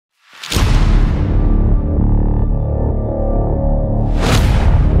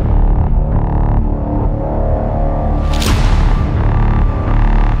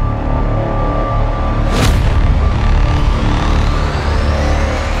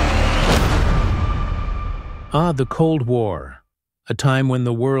The Cold War, a time when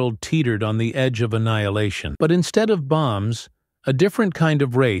the world teetered on the edge of annihilation. But instead of bombs, a different kind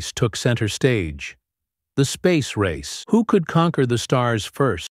of race took center stage. The space race. Who could conquer the stars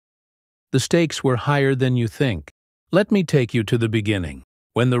first? The stakes were higher than you think. Let me take you to the beginning,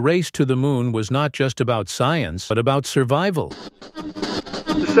 when the race to the moon was not just about science, but about survival.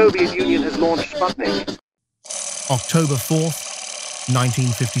 The Soviet Union has launched Sputnik. October 4th,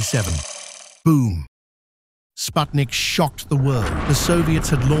 1957. Boom. Sputnik shocked the world. The Soviets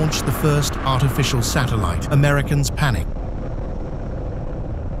had launched the first artificial satellite. Americans panicked.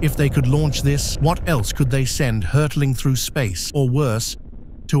 If they could launch this, what else could they send hurtling through space, or worse,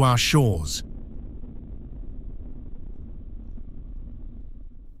 to our shores?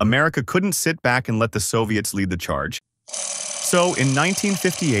 America couldn't sit back and let the Soviets lead the charge. So, in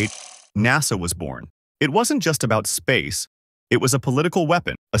 1958, NASA was born. It wasn't just about space. It was a political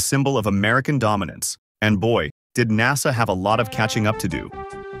weapon, a symbol of American dominance. And boy, did NASA have a lot of catching up to do.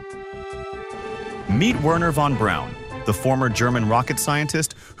 Meet Werner von Braun, the former German rocket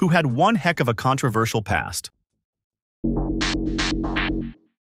scientist who had one heck of a controversial past.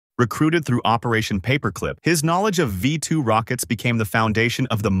 Recruited through Operation Paperclip, his knowledge of V-2 rockets became the foundation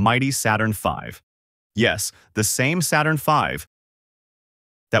of the mighty Saturn V. Yes, the same Saturn V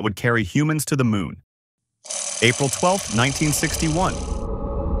that would carry humans to the moon. April 12, 1961.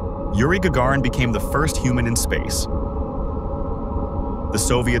 Yuri Gagarin became the first human in space. The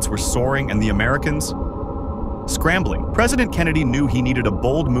Soviets were soaring and the Americans scrambling. President Kennedy knew he needed a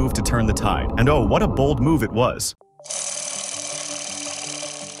bold move to turn the tide. And oh, what a bold move it was.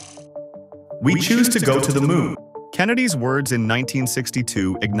 We choose to go to the moon. Kennedy's words in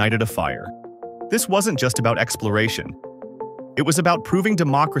 1962 ignited a fire. This wasn't just about exploration. It was about proving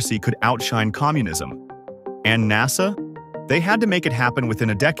democracy could outshine communism. And NASA? They had to make it happen within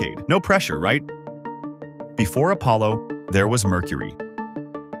a decade. No pressure, right? Before Apollo, there was Mercury,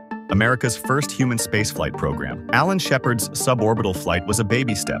 America's first human spaceflight program. Alan Shepard's suborbital flight was a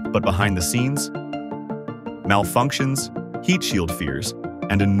baby step, but behind the scenes, malfunctions, heat shield fears,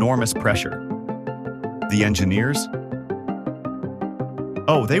 and enormous pressure. The engineers?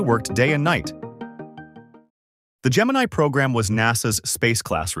 Oh, they worked day and night. The Gemini program was NASA's space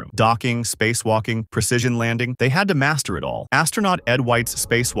classroom. Docking, spacewalking, precision landing, they had to master it all. Astronaut Ed White's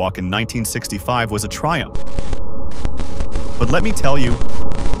spacewalk in 1965 was a triumph. But let me tell you,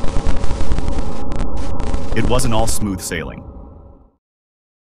 it wasn't all smooth sailing.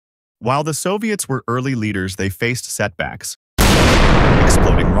 While the Soviets were early leaders, they faced setbacks.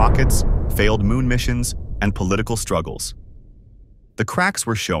 Exploding rockets, failed moon missions, and political struggles. The cracks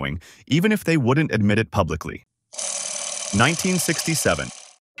were showing, even if they wouldn't admit it publicly. 1967.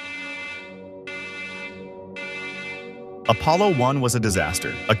 Apollo 1 was a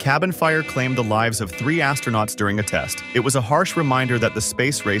disaster. A cabin fire claimed the lives of 3 astronauts during a test. It was a harsh reminder that the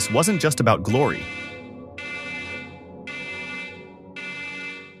space race wasn't just about glory.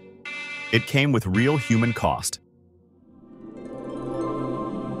 It came with real human cost.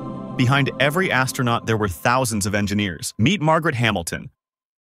 Behind every astronaut, there were thousands of engineers. Meet Margaret Hamilton,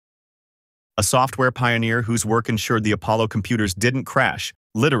 a software pioneer whose work ensured the Apollo computers didn't crash,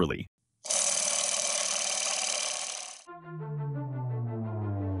 literally.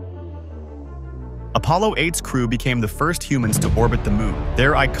 Apollo 8's crew became the first humans to orbit the moon.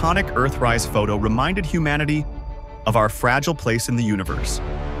 Their iconic Earthrise photo reminded humanity of our fragile place in the universe.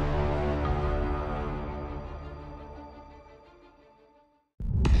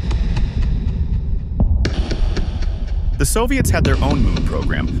 The Soviets had their own moon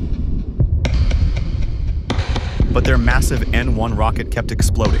program, but their massive N-1 rocket kept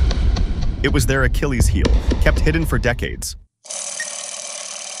exploding. It was their Achilles heel, kept hidden for decades.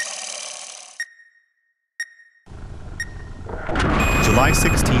 July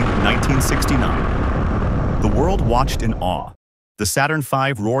 16, 1969. The world watched in awe. The Saturn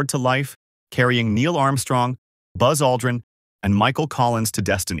V roared to life, carrying Neil Armstrong, Buzz Aldrin, and Michael Collins to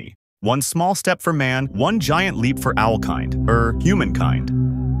destiny. One small step for man, one giant leap for owlkind, humankind.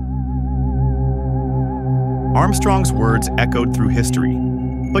 Armstrong's words echoed through history.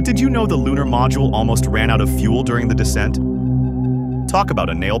 But did you know the lunar module almost ran out of fuel during the descent? Talk about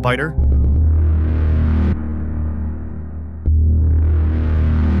a nail-biter.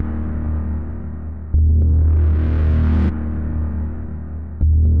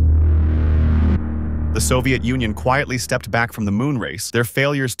 The Soviet Union quietly stepped back from the moon race, their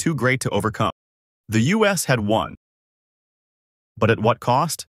failures too great to overcome. The US had won. But at what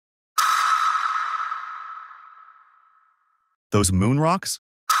cost? Those moon rocks?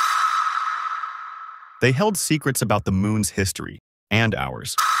 They held secrets about the moon's history, and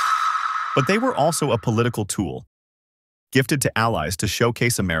ours. But they were also a political tool, gifted to allies to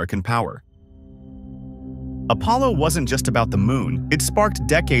showcase American power. Apollo wasn't just about the moon, it sparked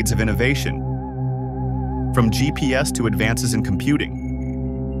decades of innovation, from GPS to advances in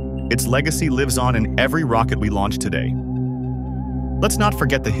computing. Its legacy lives on in every rocket we launch today. Let's not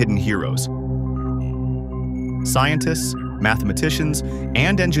forget the hidden heroes. Scientists, mathematicians,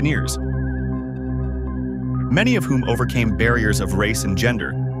 and engineers, many of whom overcame barriers of race and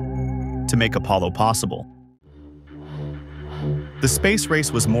gender to make Apollo possible. The space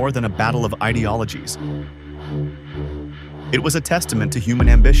race was more than a battle of ideologies. It was a testament to human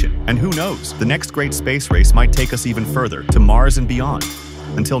ambition, and who knows, the next great space race might take us even further, to Mars and beyond.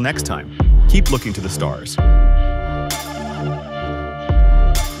 Until next time, keep looking to the stars.